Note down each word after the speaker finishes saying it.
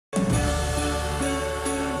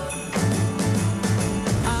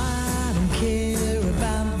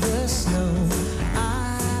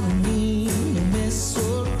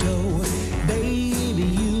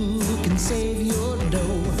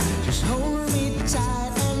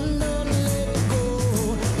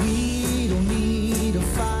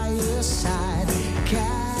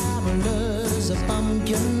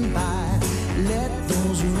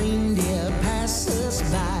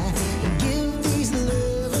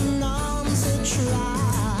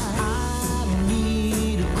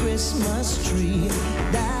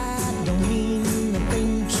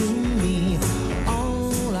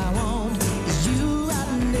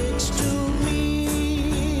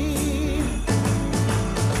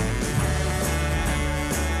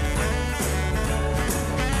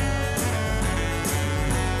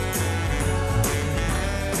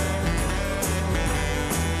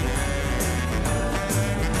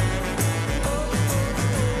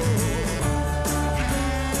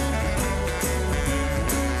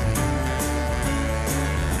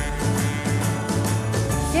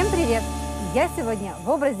Я сегодня в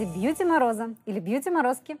образе Бьюти Мороза или Бьюти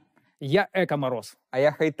Морозки. Я Эко-Мороз. А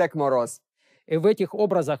я Хай-Тек Мороз. И в этих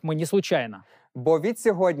образах мы не случайно. Бо від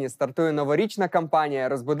сьогодні стартує новорічна кампанія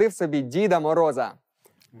 «Розбуди в собі Діда Мороза».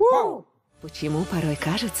 Вау! Почему порой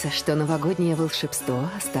кажется, что новогоднее волшебство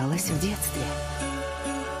осталось в детстве?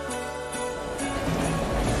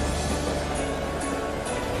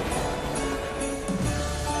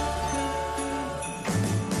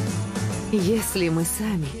 Если мы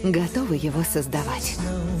сами готовы его создавать.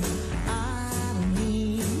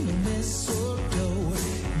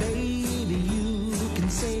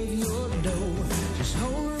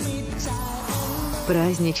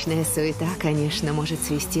 Праздничная суета, конечно, может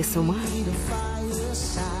свести с ума.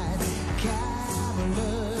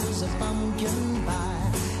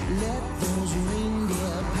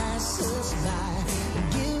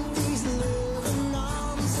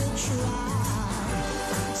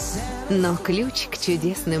 Но ключ к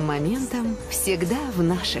чудесным моментам всегда в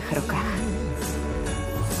наших руках.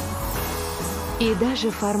 И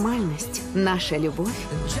даже формальность, наша любовь,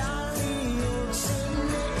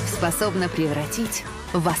 способна превратить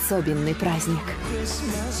в особенный праздник.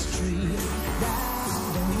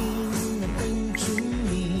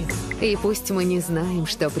 И пусть мы не знаем,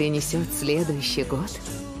 что принесет следующий год,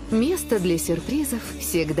 место для сюрпризов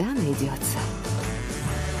всегда найдется.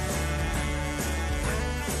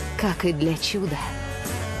 Как и для чуда.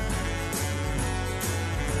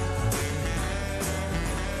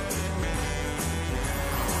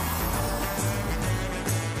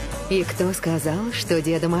 И кто сказал, что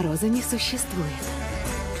Деда Мороза не существует?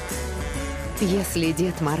 Если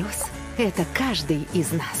Дед Мороз – это каждый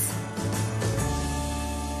из нас.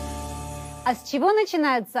 А с чего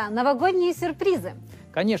начинаются новогодние сюрпризы?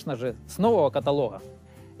 Конечно же, с нового каталога.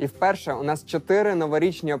 І вперше у нас 4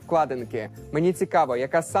 новорічні обкладинки. Мені цікаво,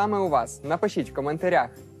 яка саме у вас? Напишіть в коментарях.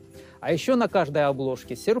 А еще на каждой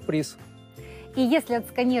обложке сюрприз. И если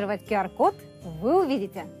отсканировать QR-код, вы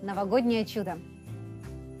увидите новогоднее чудо.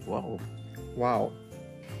 Вау. Вау!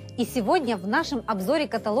 И сегодня в нашем обзоре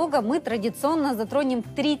каталога мы традиционно затронем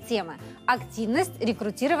 3 темы: активность,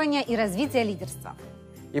 рекрутирование и развитие лидерства.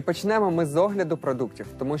 І почнемо ми з огляду продуктів,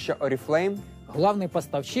 тому що Орифлэйм – главный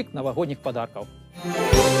поставщик новогодних подарков.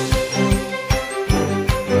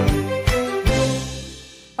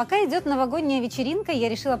 Пока идет новогодняя вечеринка, я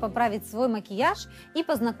решила поправить свой макияж и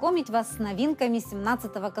познакомить вас с новинками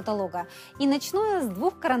 17-го каталога. И начну я с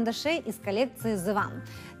 2 карандашей из коллекции The One.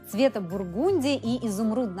 Цвета бургундии и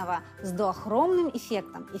изумрудного, с дуохромным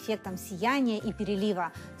эффектом, эффектом сияния и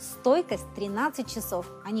перелива. Стойкость 13 часов.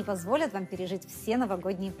 Они позволят вам пережить все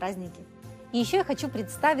новогодние праздники. И еще я хочу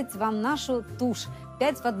представить вам нашу тушь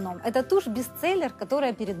 5 в 1. Это тушь-бестселлер,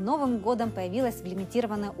 которая перед Новым годом появилась в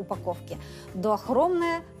лимитированной упаковке.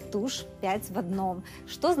 Дуохромная тушь 5 в 1.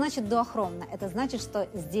 Что значит дуохромная? Это значит, что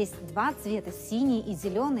здесь 2 цвета, синий и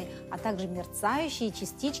зеленый, а также мерцающие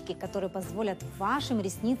частички, которые позволят вашим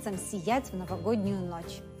ресницам сиять в новогоднюю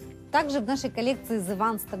ночь. Также в нашей коллекции The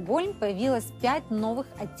One Stockholm появилось 5 новых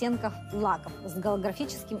оттенков лаков с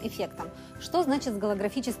голографическим эффектом. Что значит с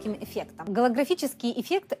голографическим эффектом? Голографический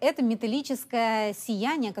эффект – это металлическое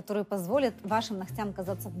сияние, которое позволит вашим ногтям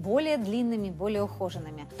казаться более длинными, более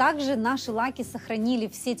ухоженными. Также наши лаки сохранили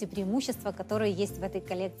все те преимущества, которые есть в этой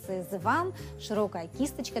коллекции The One. Широкая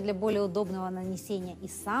кисточка для более удобного нанесения. И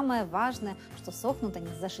самое важное, что сохнут они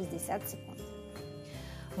за 60 секунд.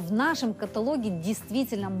 В нашем каталоге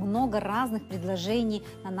действительно много разных предложений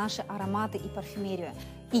на наши ароматы и парфюмерию.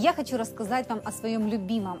 И я хочу рассказать вам о своем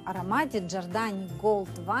любимом аромате Giordani Gold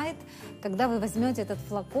White. Когда вы возьмете этот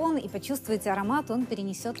флакон и почувствуете аромат, он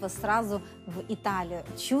перенесет вас сразу в Италию.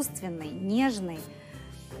 Чувственный, нежный,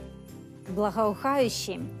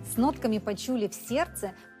 благоухающий, с нотками пачули в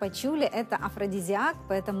сердце. Пачули – это афродизиак,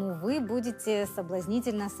 поэтому вы будете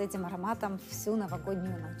соблазнительно с этим ароматом всю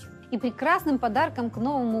новогоднюю ночь. И прекрасным подарком к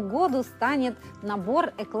Новому году станет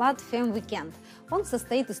набор Eclat Femme Weekend. Он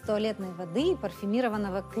состоит из туалетной воды и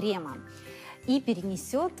парфюмированного крема и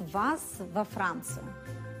перенесет вас во Францию.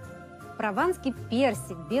 Прованский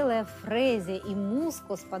персик, белая фрезия и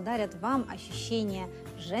мускус подарят вам ощущение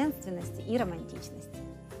женственности и романтичности.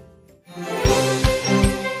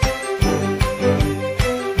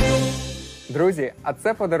 Друзі, а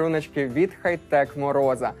це подаруночки від Хай-Тек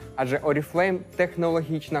Мороза. Адже Орифлэйм –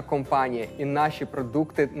 технологічна компанія і наші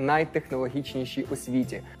продукти найтехнологічніші у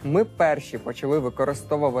світі. Ми перші почали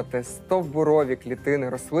використовувати стовбурові клітини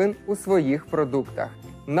рослин у своїх продуктах.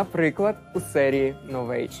 Наприклад, у серії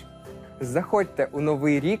Novage. Заходьте у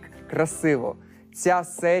новий рік красиво. Ця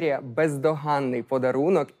серія – бездоганний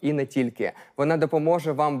подарунок і не тільки. Вона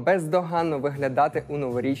допоможе вам бездоганно виглядати у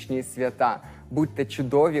новорічні свята. Будьте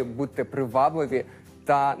чудові, будьте привабливі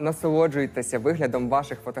та насолоджуйтеся виглядом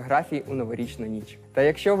ваших фотографій у новорічну ніч. Та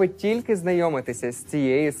якщо ви тільки знайомитеся з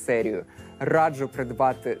цією серією, раджу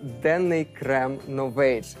придбати денний крем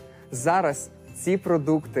Novage. Зараз ці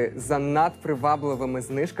продукти за надпривабливими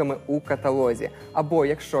знижками у каталозі. Або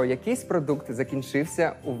якщо якийсь продукт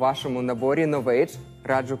закінчився у вашому наборі Novage,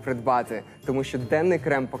 раджу придбати, тому що денний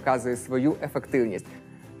крем показує свою ефективність.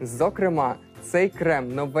 Зокрема, цей крем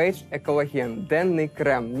Novage Екологен, денний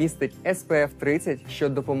крем, містить SPF 30, що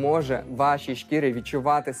допоможе вашій шкірі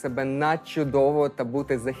відчувати себе надчудово та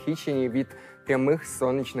бути захищені від прямих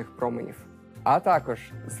сонячних променів. А також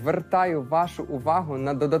звертаю вашу увагу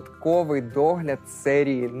на додатковий догляд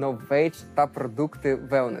серії Novage та продукти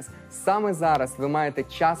Wellness. Саме зараз ви маєте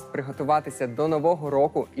час приготуватися до Нового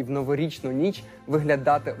року і в новорічну ніч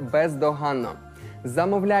виглядати бездоганно.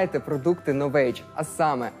 Замовляйте продукти Novage, а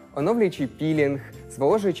саме оновлюючий пілінг,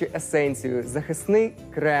 зволожуючу есенцію, захисний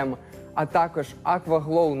крем, а також Aqua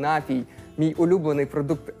Glow напій. Мій улюблений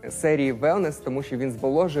продукт серії Wellness, тому що він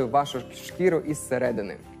зволожує вашу шкіру із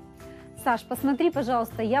середини. Саш, посмотри,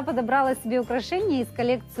 пожалуйста, я подобрала себе украшения из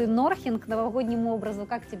коллекции Норхен к новогоднему образу.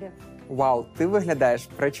 Как тебе? Вау, ти виглядаєш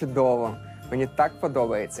пречудово. Мені так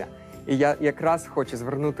подобається. І я якраз хочу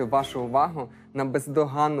звернути вашу увагу на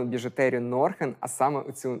бездоганну біжутерію Норхен, а саме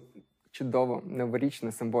у цю чудову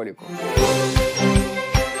новорічну символіку.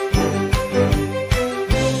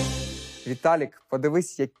 Віталік,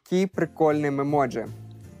 подивись, який прикольний мемоджі.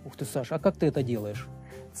 Ух ты, Саш, а как ты это делаешь?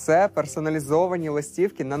 Це персоналізовані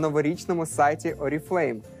листівки на новорічному сайті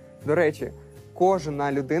Орифлэйм. До речі,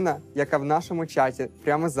 кожна людина, яка в нашому чаті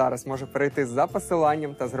прямо зараз може перейти за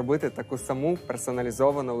посиланням та зробити таку саму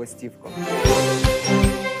персоналізовану листівку.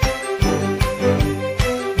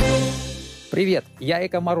 Привет, я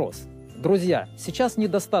Эко Мороз. Друзья, сейчас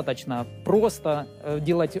недостаточно просто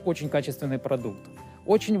делать очень качественный продукт.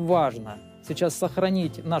 Очень важно сейчас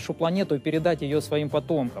сохранить нашу планету и передать ее своим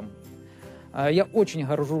потомкам. Я очень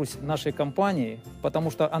горжусь нашей компанией,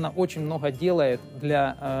 потому что она очень много делает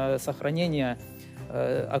для сохранения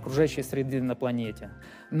окружающей среды на планете.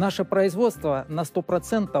 Наше производство на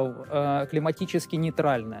 100% климатически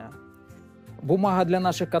нейтральное. Бумага для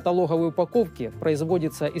наших каталогов и упаковки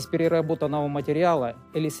производится из переработанного материала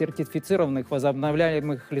или сертифицированных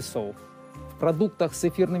возобновляемых лесов. В продуктах с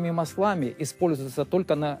эфирными маслами используются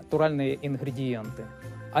только натуральные ингредиенты.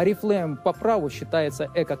 Орифлэйм по праву считается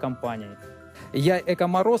эко-компанией. Я Эко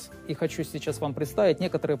Мороз и хочу сейчас вам представить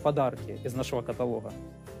некоторые подарки из нашего каталога.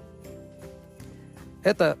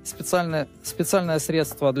 Это специальное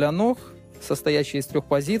средство для ног, состоящее из 3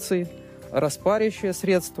 позиций, распарящее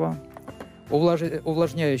средство,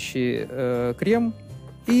 увлажняющий крем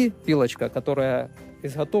и пилочка, которая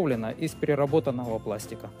изготовлена из переработанного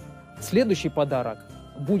пластика. Следующий подарок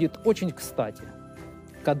будет очень кстати,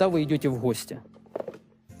 когда вы идете в гости.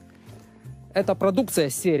 Это продукция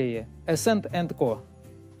серии Essent & Co.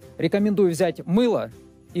 Рекомендую взять мыло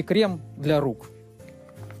и крем для рук.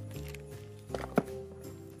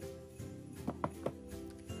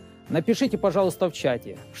 Напишите, пожалуйста, в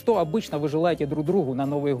чате, что обычно вы желаете друг другу на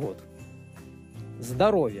Новый год.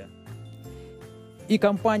 Здоровья. И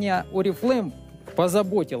компания Oriflame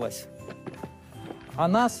позаботилась о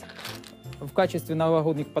нас. В качестве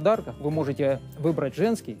новогодних подарков вы можете выбрать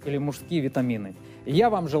женские или мужские витамины. Я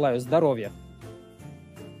вам желаю здоровья.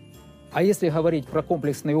 А если говорить про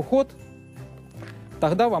комплексный уход,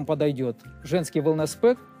 тогда вам подойдет женский wellness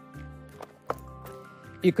pack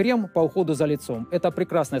и крем по уходу за лицом. Это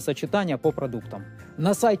прекрасное сочетание по продуктам.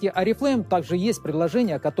 На сайте Oriflame также есть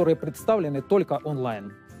предложения, которые представлены только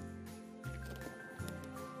онлайн.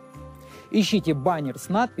 Ищите баннер с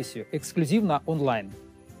надписью «Эксклюзивно онлайн».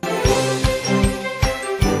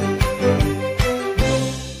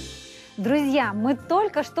 Друзья, мы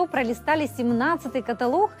только что пролистали 17-й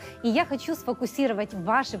каталог, и я хочу сфокусировать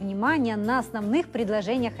ваше внимание на основных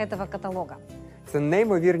предложениях этого каталога. Це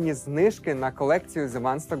неймовірні знижки на колекцію The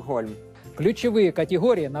One Stockholm. Ключевые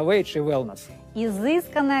категории Novage и Wellness.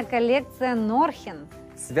 Изысканная коллекция Норхен.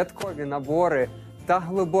 Святкові набори та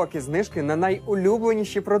глибокі знижки на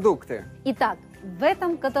найулюбленіші продукти. Итак, в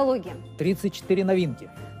этом каталоге 34 новинки.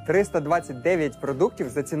 329 продуктів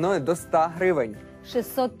за ціною до 100 гривень.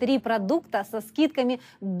 603 продукта со скидками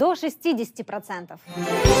до 60%.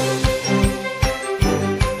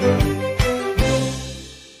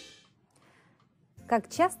 Как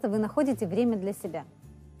часто вы находите время для себя?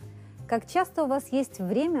 Как часто у вас есть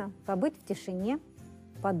время побыть в тишине,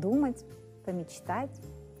 подумать, помечтать?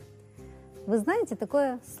 Вы знаете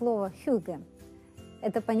такое слово «хюге»?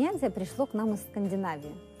 Это понятие пришло к нам из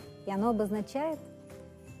Скандинавии, и оно обозначает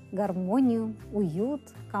гармонию, уют,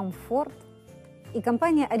 комфорт. И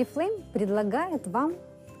компания Орифлэйм предлагает вам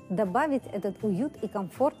добавить этот уют и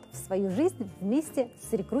комфорт в свою жизнь вместе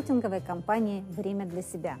с рекрутинговой компанией «Время для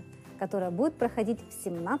себя», которая будет проходить в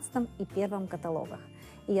 17 и 1 каталогах.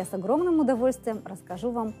 И я с огромным удовольствием расскажу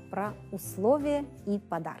вам про условия и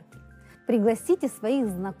подарки. Пригласите своих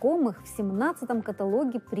знакомых в 17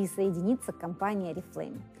 каталоге присоединиться к компании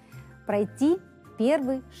Орифлэйм, пройти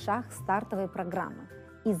первый шаг стартовой программы.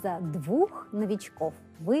 И за 2 новичков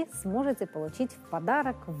вы сможете получить в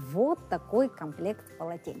подарок вот такой комплект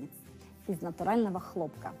полотенец из натурального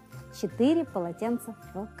хлопка. 4 полотенца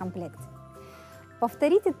в комплекте.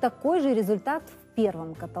 Повторите такой же результат в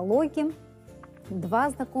 1 каталоге. 2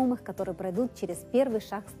 знакомых, которые пройдут через первый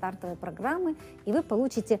шаг стартовой программы, и вы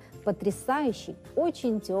получите потрясающий,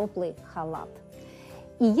 очень теплый халат.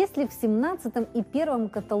 И если в 17 и 1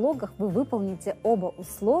 каталогах вы выполните оба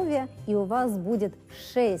условия, и у вас будет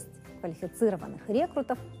 6 квалифицированных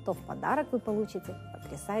рекрутов, то в подарок вы получите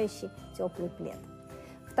потрясающий теплый плед.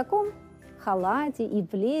 В таком халате и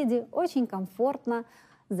пледе очень комфортно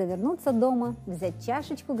завернуться дома, взять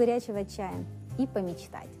чашечку горячего чая и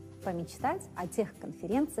помечтать. Помечтать о тех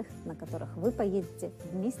конференциях, на которых вы поедете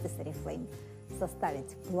вместе с Орифлэйм,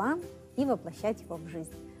 составить план и воплощать его в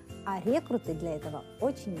жизнь. А рекруты для этого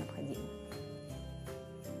очень необходимы.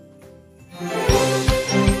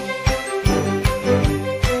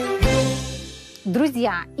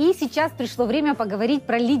 Друзья, и сейчас пришло время поговорить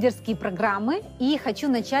про лидерские программы, и хочу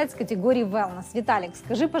начать с категории Wellness. Виталик,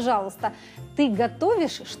 скажи, пожалуйста, ты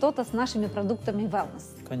готовишь что-то с нашими продуктами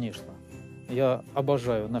Wellness? Конечно. Я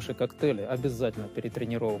обожаю наши коктейли, обязательно перед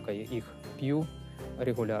тренировкой их пью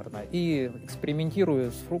регулярно и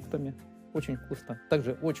экспериментирую с фруктами. Очень вкусно.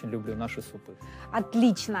 Также очень люблю наши супы.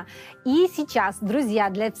 Отлично. И сейчас, друзья,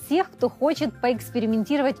 для всех, кто хочет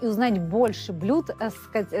поэкспериментировать и узнать больше блюд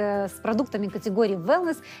с продуктами категории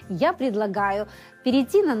Wellness, я предлагаю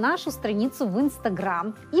перейти на нашу страницу в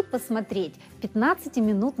Instagram и посмотреть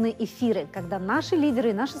 15-минутные эфиры, когда наши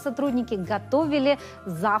лидеры и наши сотрудники готовили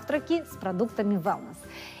завтраки с продуктами Wellness.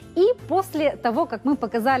 И после того, как мы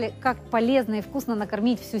показали, как полезно и вкусно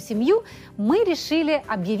накормить всю семью, мы решили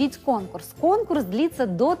объявить конкурс. Конкурс длится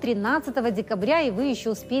до 13 декабря, и вы еще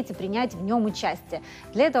успеете принять в нем участие.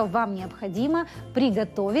 Для этого вам необходимо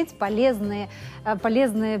приготовить полезный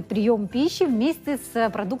прием пищи вместе с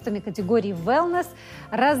продуктами категории Wellness,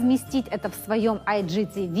 разместить это в своем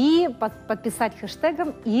IGTV, подписать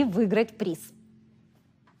хэштегом и выиграть приз.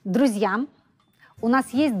 Друзья, у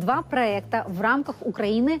нас есть 2 проекта в рамках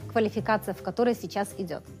Украины, квалификация в которой сейчас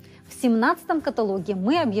идет. В 17 каталоге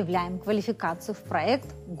мы объявляем квалификацию в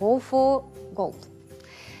проект Go for Gold.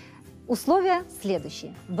 Условия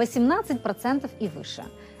следующие. 18% и выше.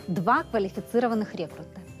 2 квалифицированных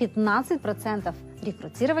рекрута. 15%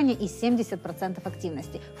 рекрутирования и 70%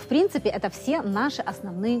 активности. В принципе, это все наши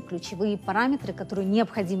основные ключевые параметры, которые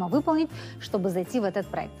необходимо выполнить, чтобы зайти в этот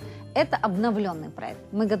проект. Это обновленный проект.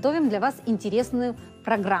 Мы готовим для вас интересную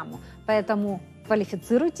программу, поэтому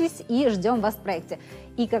квалифицируйтесь и ждем вас в проекте.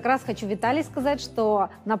 И как раз хочу Виталий сказать, что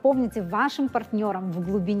напомните вашим партнерам в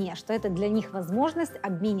глубине, что это для них возможность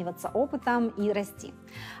обмениваться опытом и расти.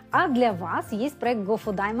 А для вас есть проект Go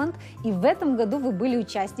for Diamond, и в этом году вы были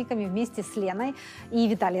участниками вместе с Леной. И,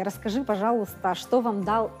 Виталий, расскажи, пожалуйста, что вам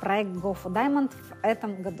дал проект Go for Diamond в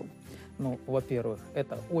этом году? Ну, во-первых,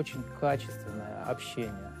 это очень качественное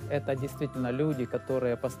общение. Это действительно люди,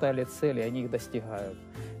 которые поставили цели, они их достигают.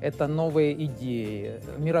 Это новые идеи,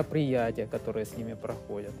 мероприятия, которые с ними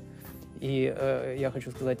проходят. И я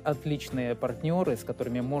хочу сказать, отличные партнеры, с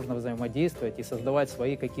которыми можно взаимодействовать и создавать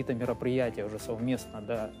свои какие-то мероприятия уже совместно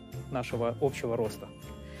до нашего общего роста.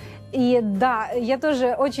 И да, я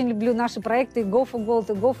тоже очень люблю наши проекты Go for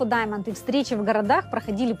Gold и Go for Diamond, и встречи в городах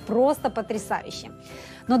проходили просто потрясающе.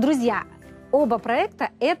 Но, друзья, оба проекта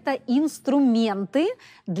 – это инструменты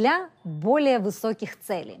для более высоких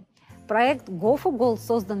целей. Проект Go for Gold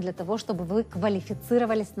создан для того, чтобы вы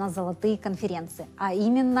квалифицировались на золотые конференции, а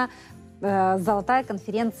именно золотая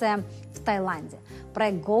конференция в Таиланде.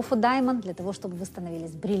 Проект Go for Diamond для того, чтобы вы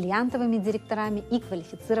становились бриллиантовыми директорами и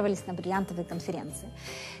квалифицировались на бриллиантовые конференции.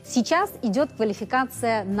 Сейчас идет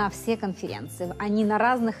квалификация на все конференции, они на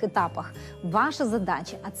разных этапах. Ваша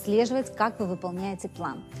задача отслеживать, как вы выполняете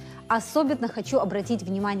план. Особенно хочу обратить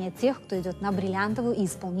внимание тех, кто идет на бриллиантовую и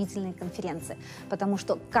исполнительные конференции, потому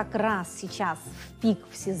что как раз сейчас в пик,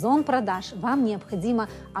 в сезон продаж вам необходимо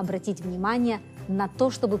обратить внимание на то,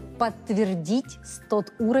 чтобы подтвердить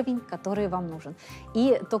тот уровень, который вам нужен,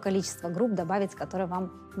 и то количество групп добавить, которое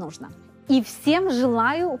вам нужно. И всем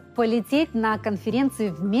желаю полететь на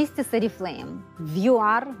конференцию вместе с Орифлэйм в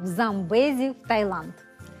ЮАР, в Замбези, в Таиланд.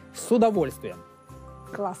 С удовольствием.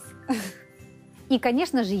 Класс! И,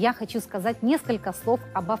 конечно же, я хочу сказать несколько слов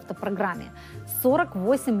об автопрограмме.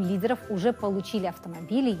 48 лидеров уже получили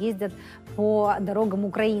автомобили, ездят по дорогам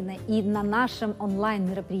Украины. И на нашем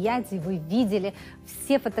онлайн-мероприятии вы видели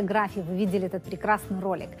все фотографии, вы видели этот прекрасный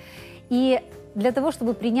ролик. И для того,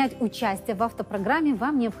 чтобы принять участие в автопрограмме,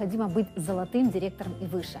 вам необходимо быть золотым директором и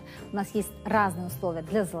выше. У нас есть разные условия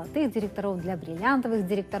для золотых директоров, для бриллиантовых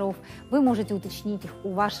директоров. Вы можете уточнить их у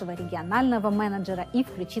вашего регионального менеджера и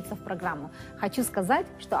включиться в программу. Хочу сказать,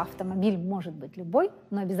 что автомобиль может быть любой,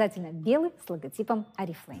 но обязательно белый с логотипом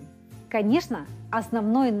Орифлэйм. Конечно,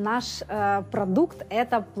 основной наш продукт –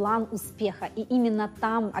 это план успеха, и именно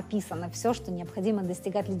там описано все, что необходимо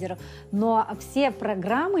достигать лидеру. Но все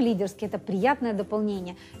программы лидерские – это приятное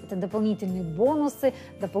дополнение, это дополнительные бонусы,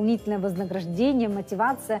 дополнительное вознаграждение,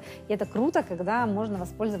 мотивация. И это круто, когда можно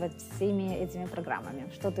воспользоваться всеми этими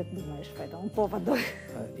программами. Что ты думаешь по этому поводу?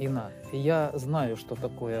 Инна, я знаю, что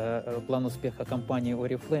такое план успеха компании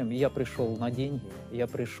Орифлэйм. Я пришел на деньги, я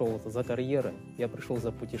пришел за карьерой, я пришел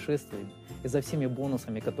за путешествиями и за всеми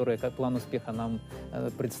бонусами, которые план успеха нам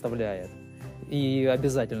представляет. И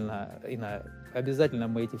обязательно, Инна, обязательно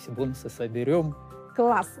мы эти все бонусы соберем.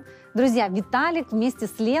 Класс! Друзья, Виталик вместе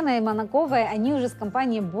с Леной Манаковой, они уже с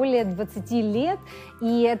компанией более 20 лет,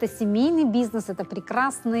 и это семейный бизнес, это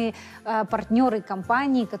прекрасные партнеры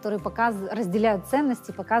компании, которые разделяют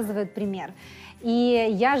ценности, показывают пример. И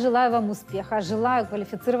я желаю вам успеха, желаю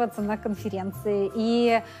квалифицироваться на конференции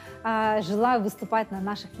и желаю выступать на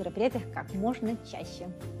наших мероприятиях как можно чаще.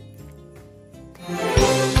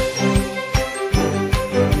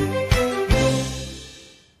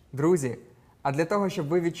 Друзі, а для того, щоб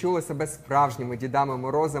ви відчули себе справжніми Дідами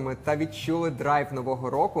Морозами та відчули драйв Нового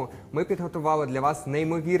року, ми підготували для вас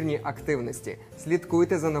неймовірні активності.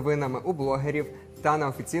 Слідкуйте за новинами у блогерів та на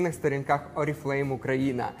офіційних сторінках Орифлэйм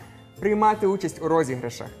Україна. Приймайте участь у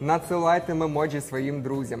розіграшах, надсилайте мемоджі своїм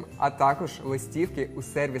друзям, а також листівки у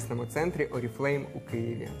сервісному центрі Орифлэйм у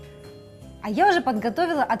Києві. А я уже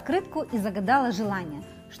подготовила открытку и загадала желание,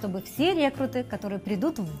 чтобы все рекруты, которые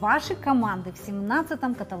придут в ваши команды в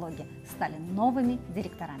 17-м каталоге, стали новыми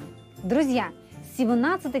директорами. Друзья,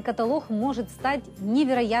 17-й каталог может стать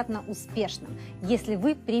невероятно успешным, если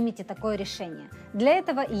вы примете такое решение. Для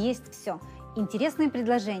этого и есть все. Интересные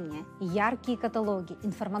предложения, яркие каталоги,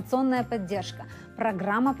 информационная поддержка,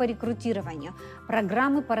 программа по рекрутированию,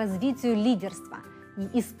 программы по развитию лидерства.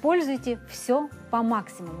 И используйте все по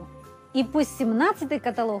максимуму. И пусть 17-й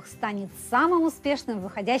каталог станет самым успешным в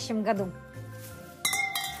выходящем году.